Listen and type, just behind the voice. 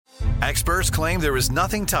Experts claim there is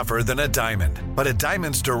nothing tougher than a diamond. But at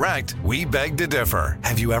Diamonds Direct, we beg to differ.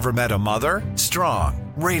 Have you ever met a mother?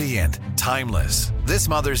 Strong, radiant, timeless. This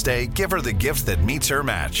Mother's Day, give her the gift that meets her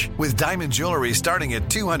match. With diamond jewelry starting at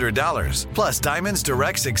 $200. Plus, Diamonds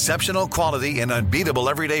Direct's exceptional quality and unbeatable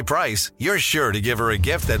everyday price, you're sure to give her a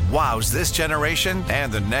gift that wows this generation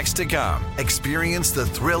and the next to come. Experience the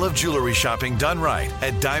thrill of jewelry shopping done right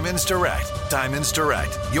at Diamonds Direct. Diamonds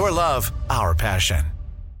Direct. Your love, our passion.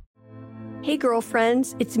 Hey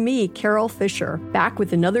girlfriends, it's me, Carol Fisher, back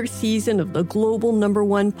with another season of the global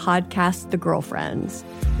 #1 podcast, The Girlfriends.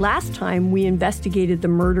 Last time, we investigated the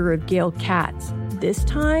murder of Gail Katz. This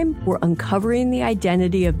time, we're uncovering the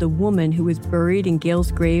identity of the woman who was buried in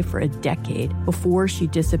Gail's grave for a decade before she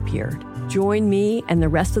disappeared. Join me and the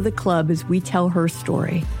rest of the club as we tell her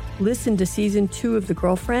story. Listen to Season 2 of The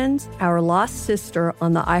Girlfriends, Our Lost Sister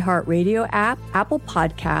on the iHeartRadio app, Apple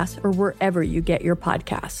Podcasts, or wherever you get your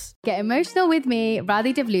podcasts. Get emotional with me,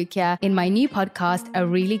 Radhi Devlukia, in my new podcast, A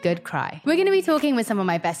Really Good Cry. We're going to be talking with some of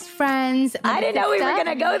my best friends. I didn't know we were going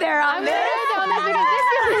to go there on this.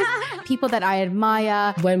 People that I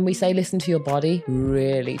admire. When we say listen to your body,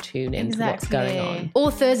 really tune into what's going on.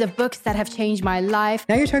 Authors of books that have changed my life.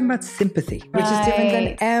 Now you're talking about sympathy, which is different than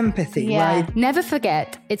empathy, right? Never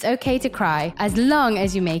forget, it's okay to cry as long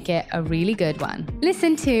as you make it a really good one.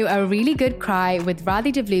 Listen to A Really Good Cry with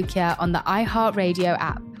Radhi Devlukia on the iHeartRadio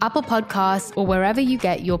app, Apple Podcasts, or wherever you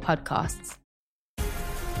get your podcasts.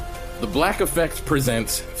 The Black Effect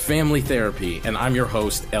presents Family Therapy, and I'm your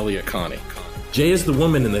host, Elliot Connie. Jay is the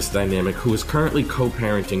woman in this dynamic who is currently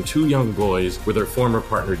co-parenting 2 young boys with her former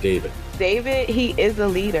partner, David. David, he is a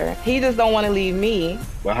leader. He just don't want to leave me.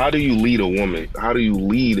 But how do you lead a woman? How do you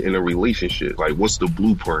lead in a relationship? Like, what's the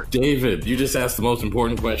blueprint? David, you just asked the most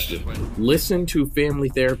important question. Listen to Family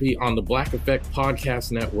Therapy on the Black Effect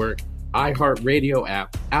Podcast Network, iHeartRadio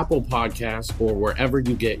app, Apple Podcasts, or wherever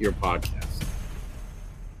you get your podcasts.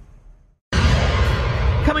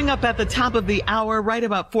 Coming up at the top of the hour, right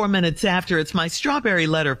about 4 minutes after, it's my strawberry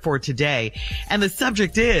letter for today. And the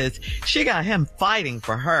subject is, she got him fighting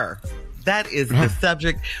for her. That is the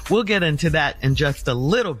subject. We'll get into that in just a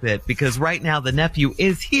little bit, because right now the nephew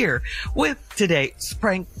is here with today's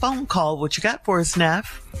prank phone call. What you got for us,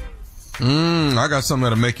 Neff? I got something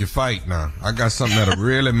that'll make you fight now. I got something that'll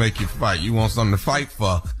really make you fight. You want something to fight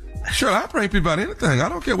for? Sure, I prank people about anything. I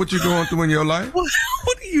don't care what you're going through in your life. What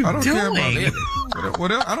are you doing? I don't care about anything.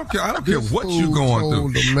 I don't care what you're going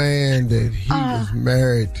through. The man that he was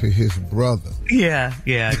married to his brother. Yeah,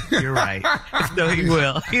 you're right. So he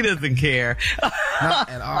will. He doesn't care. Not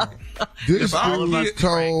at all. This dude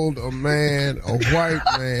told a white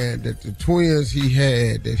man, that the twins he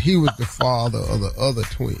had, that he was the father of the other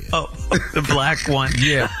twin. Oh, the black one.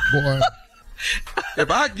 Yeah, boy.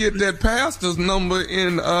 If I get that pastor's number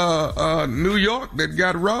in New York that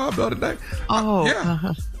got robbed the other day,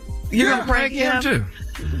 you're gonna prank him too?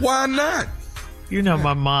 Why not? You know,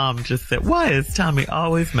 my mom just said, "Why is Tommy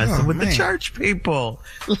always messing with the church people?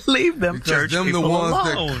 Leave them because church them people the ones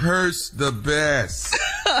alone." that curse the best.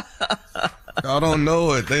 Y'all don't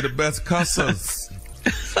know it. They the best cussers,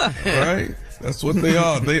 right? That's what they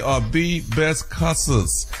are. They are the best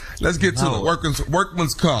cussers. Let's get to the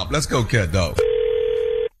workman's comp. Let's go, cat dog.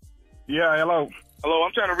 Yeah, hello. Hello,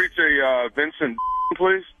 I'm trying to reach a Vincent,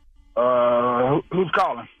 please. Who's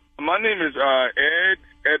calling? My name is Ed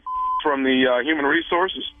from the Human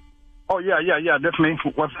Resources. Oh, yeah, that's me.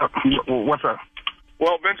 What's up?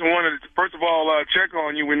 Well, Vincent wanted to, first of all, check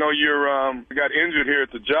on you. We know you got injured here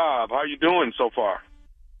at the job. How you doing so far?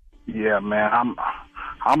 Yeah, man,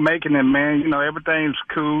 I'm making it, man. You know, everything's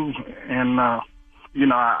cool, and you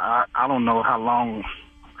know, I don't know how long.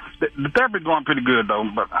 The therapy's going pretty good though,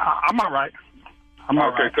 but I'm all right. I'm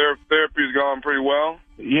all right. Therapy's going pretty well.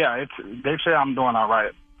 Yeah, they say I'm doing all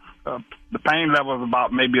right. The pain level is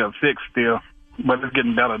about maybe a 6 still, but it's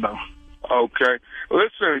getting better though. Okay.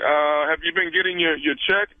 Listen, have you been getting your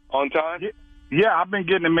check on time? Yeah, I've been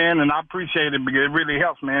getting it, man, and I appreciate it because it really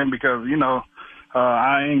helps, man, because, you know,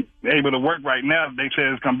 I ain't able to work right now. They say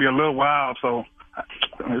it's going to be a little while, so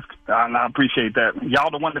I appreciate that.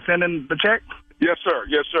 Y'all the one to send in the check? Yes, sir.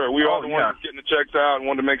 Yes, sir. We are the ones getting the checks out and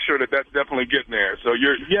wanted to make sure that that's definitely getting there. So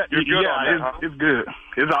you're good on that, huh? It's good.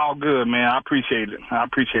 It's all good, man. I appreciate it.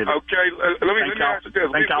 Okay, let me ask you this.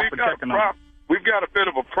 Thank y'all for checking on. We've got a bit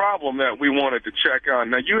of a problem that we wanted to check on.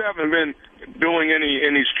 Now, you haven't been doing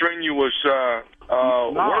any strenuous work.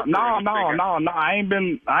 No. I ain't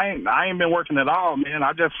been working at all, man.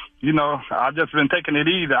 I just been taking it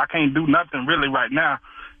easy. I can't do nothing really right now,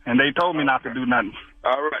 and they told me not to do nothing.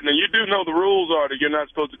 All right. Now, you do know the rules are that you're not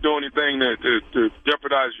supposed to do anything to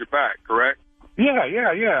jeopardize your back, correct?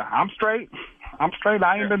 Yeah. I'm straight.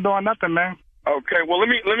 I ain't been doing nothing, man. Okay, well, let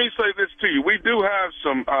me say this to you. We do have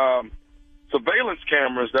some surveillance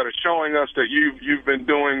cameras that are showing us that you've been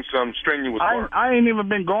doing some strenuous work. I ain't even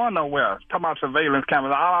been going nowhere. Talking about surveillance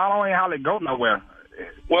cameras, I don't even hardly go nowhere.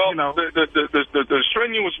 Well, the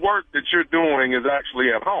strenuous work that you're doing is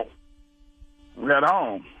actually at home. At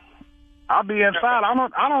home. I'll be inside.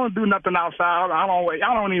 I don't do nothing outside. I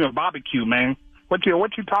don't even barbecue, man. What you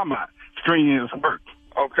talking about? Strenuous work.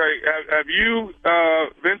 Okay. Have you,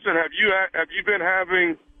 Vincent? Have you been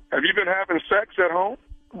having sex at home?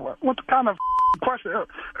 What kind of question?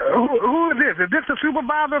 Who is this? Is this the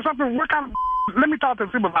supervisor or something? What kind of? Let me talk to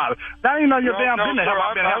the supervisor. That ain't none of your damn business. Sir,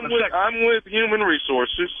 I'm with Human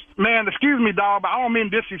Resources. Man, excuse me, dog, but I don't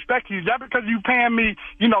mean disrespect you. Just because you paying me,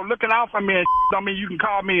 looking out for me, and don't mean you can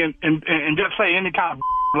call me and just say any kind of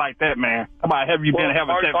like that, man. About have you been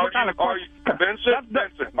having sex? What kind of question? Vincent,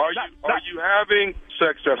 are you having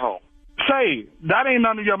sex at home? Say, that ain't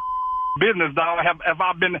none of your business, dog. Have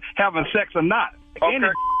I been having sex or not? Okay.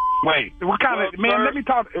 Wait, what kind of, man, let me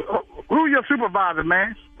talk. Who your supervisor,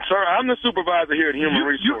 man? Sir, I'm the supervisor here at Human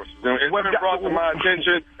Resources. It's been brought to my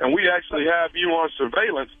attention, and we actually have you on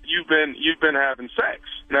surveillance. You've been having sex.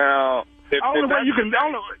 Now, I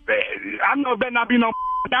know there not be no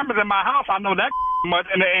cameras in my house. I know that much.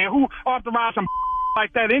 And who authorized some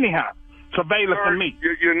like that anyhow? Surveillance for me.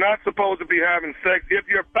 You're not supposed to be having sex if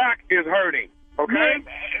your back is hurting, okay?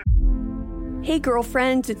 Hey,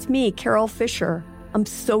 girlfriends, it's me, Carol Fisher. I'm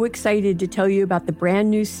so excited to tell you about the brand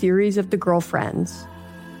new series of The Girlfriends.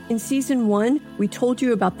 In season 1, we told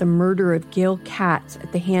you about the murder of Gail Katz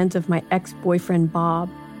at the hands of my ex-boyfriend, Bob.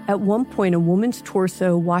 At one point, a woman's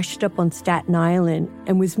torso washed up on Staten Island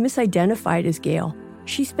and was misidentified as Gail.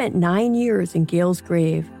 She spent 9 years in Gail's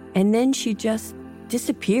grave, and then she just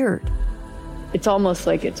disappeared. It's almost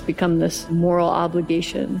like it's become this moral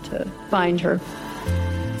obligation to find her.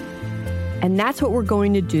 And that's what we're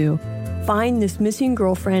going to do. Find this missing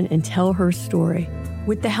girlfriend and tell her story.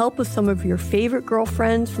 With the help of some of your favorite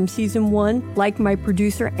girlfriends from season 1, like my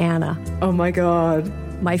producer, Anna. Oh my God.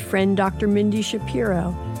 My friend, Dr. Mindy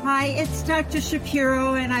Shapiro. Hi, it's Dr.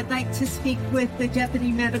 Shapiro, and I'd like to speak with the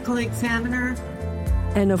Deputy Medical Examiner.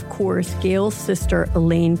 And of course, Gail's sister,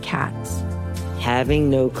 Elaine Katz.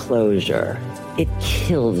 Having no closure, it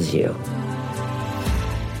kills you.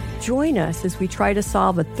 Join us as we try to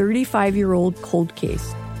solve a 35-year-old cold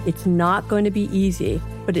case. It's not going to be easy,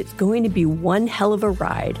 but it's going to be one hell of a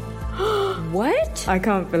ride. What? I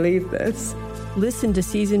can't believe this. Listen to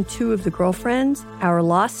season 2 of The Girlfriends, Our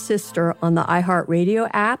Lost Sister on the iHeartRadio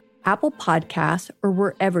app, Apple Podcasts, or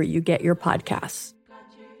wherever you get your podcasts.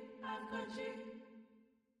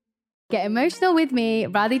 Get emotional with me,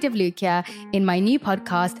 Radhi Devlukia, in my new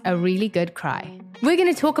podcast, A Really Good Cry. We're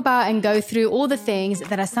going to talk about and go through all the things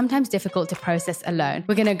that are sometimes difficult to process alone.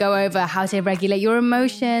 We're going to go over how to regulate your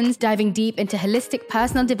emotions, diving deep into holistic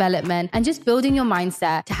personal development, and just building your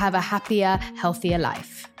mindset to have a happier, healthier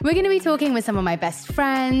life. We're going to be talking with some of my best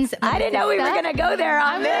friends. I didn't know we were going to go there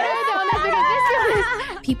on this.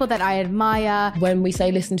 People that I admire. When we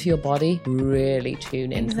say listen to your body, really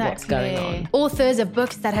tune into what's going on. Authors of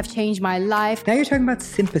books that have changed my life. Now you're talking about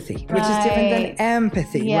sympathy, which is different than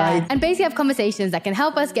empathy, right? And basically have conversations that can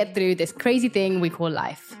help us get through this crazy thing we call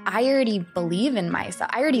life. I already believe in myself.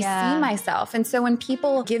 I already see myself. And so when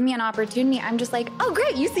people give me an opportunity, I'm just like, oh,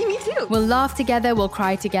 great, you see me too. We'll laugh together, we'll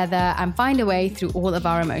cry together, and find a way through all of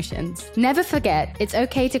our emotions. Never forget, it's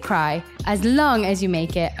okay to cry, as long as you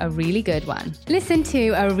make it a really good one. Listen to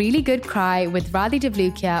A Really Good Cry with Radhi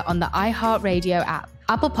Devlukia on the iHeartRadio app,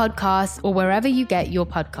 Apple Podcasts, or wherever you get your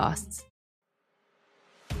podcasts.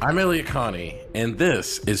 I'm Elliot Connie, and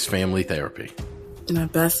this is Family Therapy. My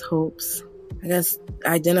best hopes, I guess,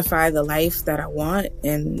 identify the life that I want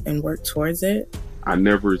and work towards it. I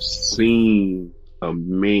never seen a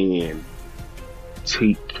man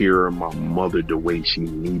take care of my mother the way she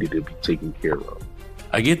needed to be taken care of.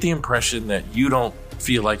 I get the impression that you don't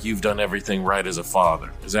feel like you've done everything right as a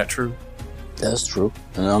father. Is that true? That's true,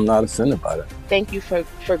 and I'm not offended by that. Thank you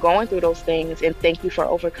for going through those things, and thank you for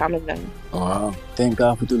overcoming them. Wow. Thank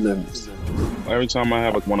God for deliverance. Every time I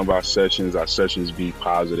have one of our sessions be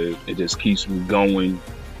positive. It just keeps me going.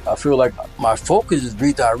 I feel like my focus is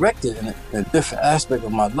redirected in a different aspect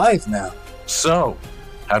of my life now. So,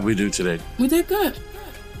 how'd we do today? We did good.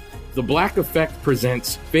 The Black Effect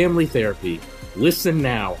presents Family Therapy. Listen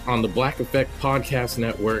now on the Black Effect Podcast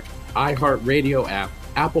Network, iHeartRadio app,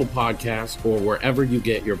 Apple Podcasts, or wherever you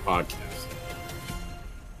get your podcasts.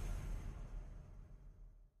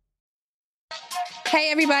 Hey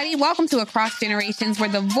everybody. Welcome to Across Generations, where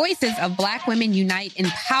the voices of Black women unite in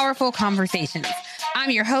powerful conversations.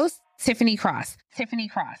 I'm your host, Tiffany Cross.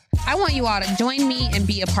 I want you all to join me and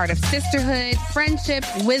be a part of sisterhood, friendship,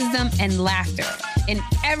 wisdom, and laughter. In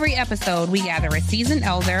every episode, we gather a seasoned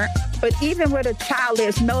elder. But even with a child,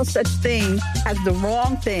 there's no such thing as the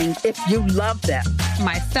wrong thing if you love them.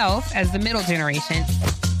 Myself as the middle generation.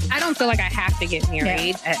 I don't feel like I have to get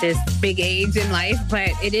married at this big age in life, but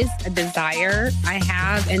it is a desire I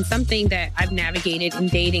have and something that I've navigated in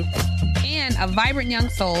dating. And a vibrant young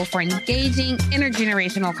soul for engaging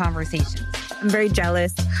intergenerational conversations. I'm very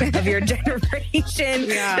jealous of your generation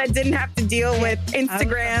that didn't have to deal with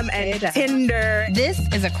Instagram and Tinder. This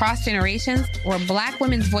is Across Generations, where Black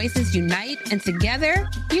women's voices unite, and together,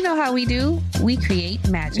 you know how we do, we create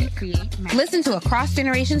magic. Listen to Across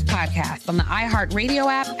Generations podcast on the iHeartRadio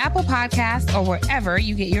app, Apple Podcasts, or wherever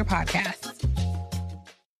you get your podcasts.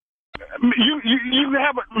 You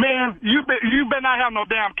have a man. You better not have no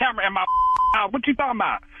damn camera in my house. What you talking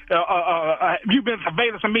about? You been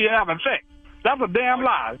surveilling me having sex? That's a damn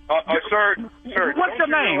lie. Sir. What's your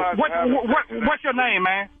name? What's your name,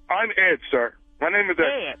 man? I'm Ed, sir. My name is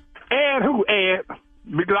Ed. Ed who, Ed?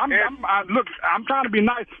 Because look, I'm trying to be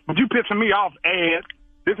nice, but you pissing me off, Ed.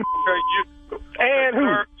 This is Ed who?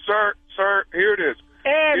 Sir, here it is.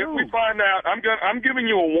 Ed if who? We find out, I'm giving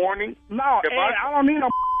you a warning. No, Ed, I don't need no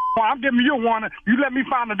I'm giving you a warning. You let me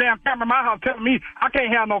find the damn camera in my house telling me I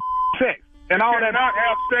can't have no sex. And all that. Not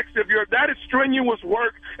have sex if that is strenuous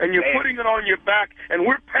work, and you're putting it on your back, and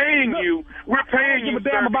we're paying you. We're paying you. I don't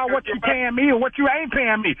give a damn about what you paying me or what you ain't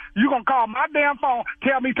paying me. You gonna call my damn phone,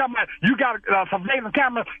 tell me something about you got a surveillance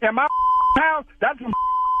camera in my house? That's some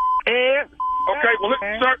Ed. Okay, well,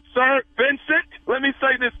 sir, Vincent, let me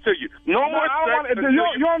say this to you. No more sex.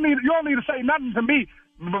 You don't need to say nothing to me,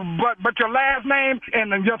 but your last name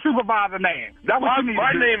and your supervisor name. That's what you need to do.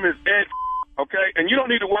 My name is Ed. Okay, and you don't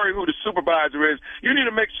need to worry who the supervisor is. You need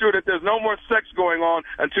to make sure that there's no more sex going on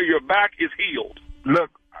until your back is healed.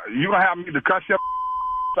 Look, you gonna have me to cuss your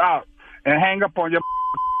out and hang up on your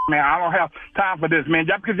man. I don't have time for this, man.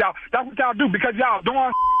 Just because that's what y'all do. Because y'all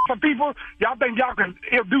doing for people, y'all think y'all can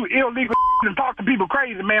do illegal and talk to people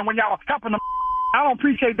crazy, man. When y'all helping them, I don't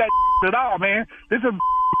appreciate that at all, man. This is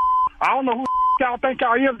I don't know who y'all think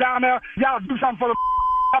y'all is down there. Y'all do something for the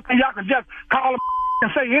and y'all can just call them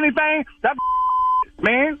and say anything. That's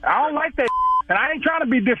man, I don't like that. And I ain't trying to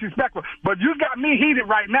be disrespectful, but you got me heated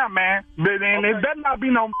right now, man. And there better not be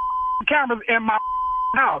no cameras in my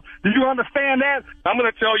house. Do you understand that? I'm going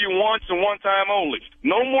to tell you once and one time only.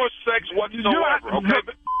 No more sex whatsoever, okay?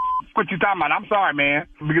 What you talking about? I'm sorry, man.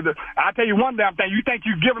 Because I'll tell you one damn thing. You think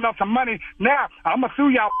you giving us some money? Now, I'm going to sue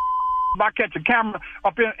y'all if I catch a camera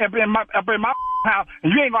up in my house,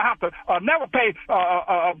 and you ain't going to have to never pay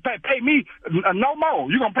me no more.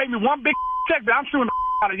 You're going to pay me one big check, but I'm suing the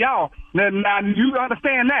out of y'all. Now, you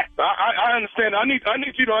understand that? I understand. I need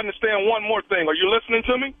you to understand one more thing. Are you listening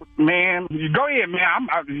to me? Man, you go ahead, man.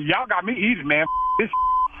 Y'all got me easy, man. This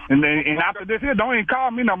and after this here, don't even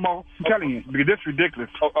call me no more. I'm telling you, because this is ridiculous.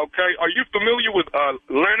 Okay. Are you familiar with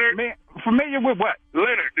Leonard? Man, familiar with what?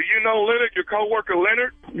 Leonard. Do you know Leonard, your coworker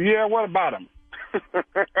Leonard? Yeah, what about him?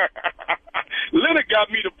 Leonard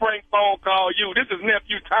got me to prank phone call you. This is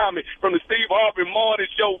nephew Tommy from the Steve Harvey Morning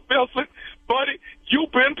Show. Wilson, buddy, you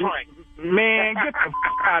been pranked. Man, get the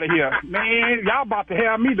out of here. Man, y'all about to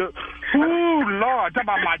have me to... Ooh, Lord, talk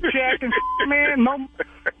about my check and man. No,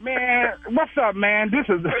 man, what's up, man? This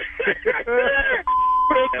is...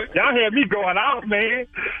 Y'all had me going out, man.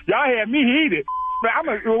 Y'all had me heated. Man, I'm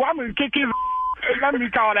gonna kick his... Let me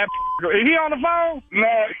call that. Is he on the phone?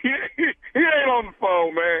 No, he ain't on the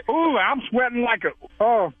phone, man. Ooh, I'm sweating like a.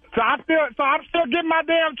 Oh, so I'm still getting my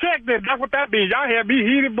damn check. Then that's what that means. Y'all had me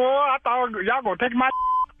heated, boy. I thought y'all gonna take my.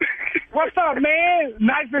 What's up, man?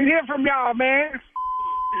 Nice to hear from y'all, man.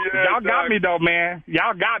 Yeah, y'all got me though, man.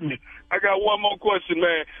 Y'all got me. I got one more question,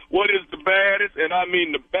 man. What is the baddest, and I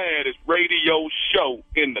mean the baddest, radio show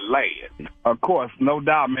in the land? Of course, no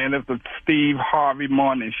doubt, man. It's the Steve Harvey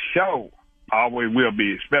Morning Show. Always will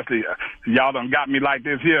be, especially y'all done got me like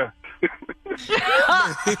this here.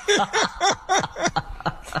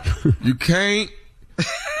 You can't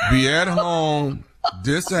be at home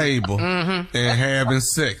disabled and having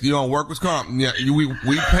sex. You don't work with comp. Yeah,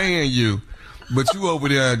 we paying you, but you over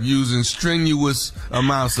there using strenuous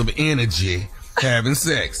amounts of energy having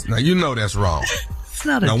sex. Now you know that's wrong.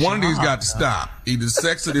 Now one of these got to stop. Either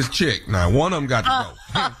sex or this chick. Now one of them got to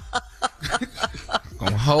go.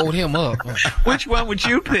 Gonna hold him up. Which one would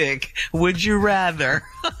you pick? Would you rather?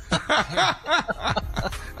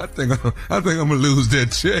 I think I'm gonna lose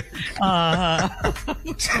that check.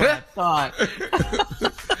 Thought.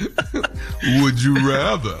 Would you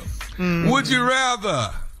rather?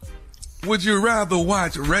 Would you rather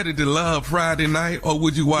watch Ready to Love Friday night, or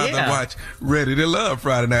would you rather watch Ready to Love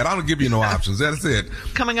Friday night? I don't give you no options. That's it.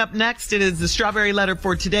 Coming up next, it is the strawberry letter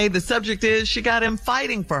for today. The subject is she got him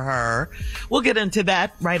fighting for her. We'll get into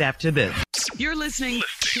that right after this. You're listening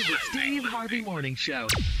to the Steve Harvey Morning Show.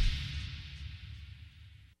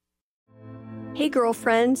 Hey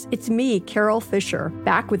girlfriends, it's me, Carol Fisher,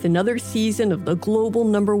 back with another season of the global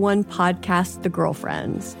 #1 podcast, The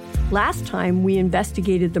Girlfriends. Last time, we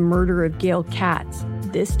investigated the murder of Gail Katz.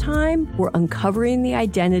 This time, we're uncovering the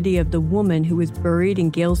identity of the woman who was buried in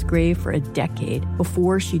Gail's grave for a decade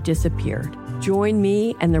before she disappeared. Join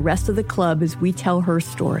me and the rest of the club as we tell her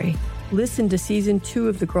story. Listen to Season 2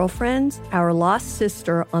 of The Girlfriends, Our Lost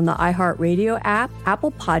Sister on the iHeartRadio app,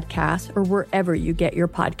 Apple Podcasts, or wherever you get your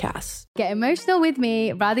podcasts. Get emotional with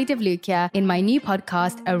me, Radhi Devlukia, in my new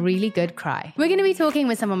podcast, A Really Good Cry. We're going to be talking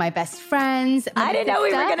with some of my best friends. I didn't know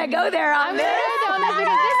we were going to go there on this.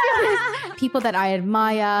 People that I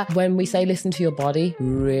admire. When we say listen to your body,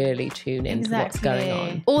 really tune into what's going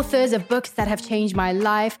on. Authors of books that have changed my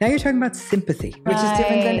life. Now you're talking about sympathy, which is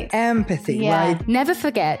different than empathy, right? Never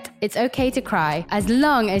forget, it's okay to cry as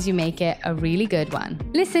long as you make it a really good one.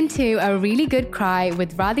 Listen to A Really Good Cry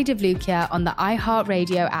with Radhi Devlukia on the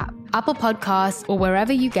iHeartRadio app, Apple Podcasts, or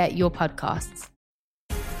wherever you get your podcasts.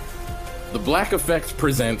 The Black Effect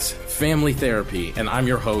presents Family Therapy, and I'm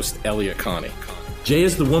your host, Elliot Connie. Jay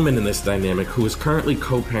is the woman in this dynamic who is currently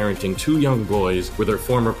co-parenting 2 young boys with her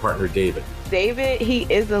former partner, David. David, he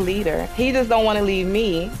is a leader. He just don't want to leave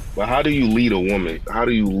me. But how do you lead a woman? How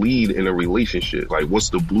do you lead in a relationship? Like,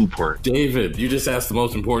 what's the blueprint? David, you just asked the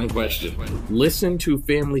most important question. Listen to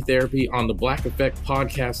Family Therapy on the Black Effect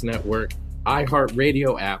Podcast Network,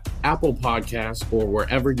 iHeartRadio app, Apple Podcasts, or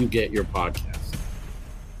wherever you get your podcasts.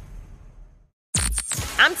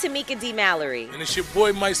 I'm Tamika D. Mallory. And it's your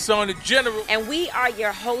boy, my son, the General. And we are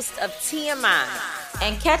your hosts of TMI.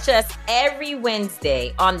 And catch us every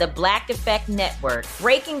Wednesday on the Black Effect Network,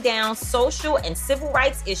 breaking down social and civil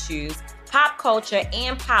rights issues, pop culture,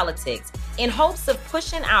 and politics in hopes of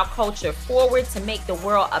pushing our culture forward to make the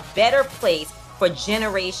world a better place for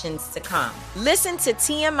generations to come. Listen to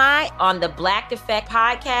TMI on the Black Effect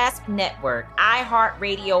Podcast Network,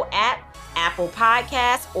 iHeartRadio app, Apple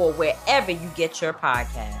Podcasts, or wherever you get your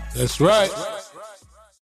podcasts. That's right.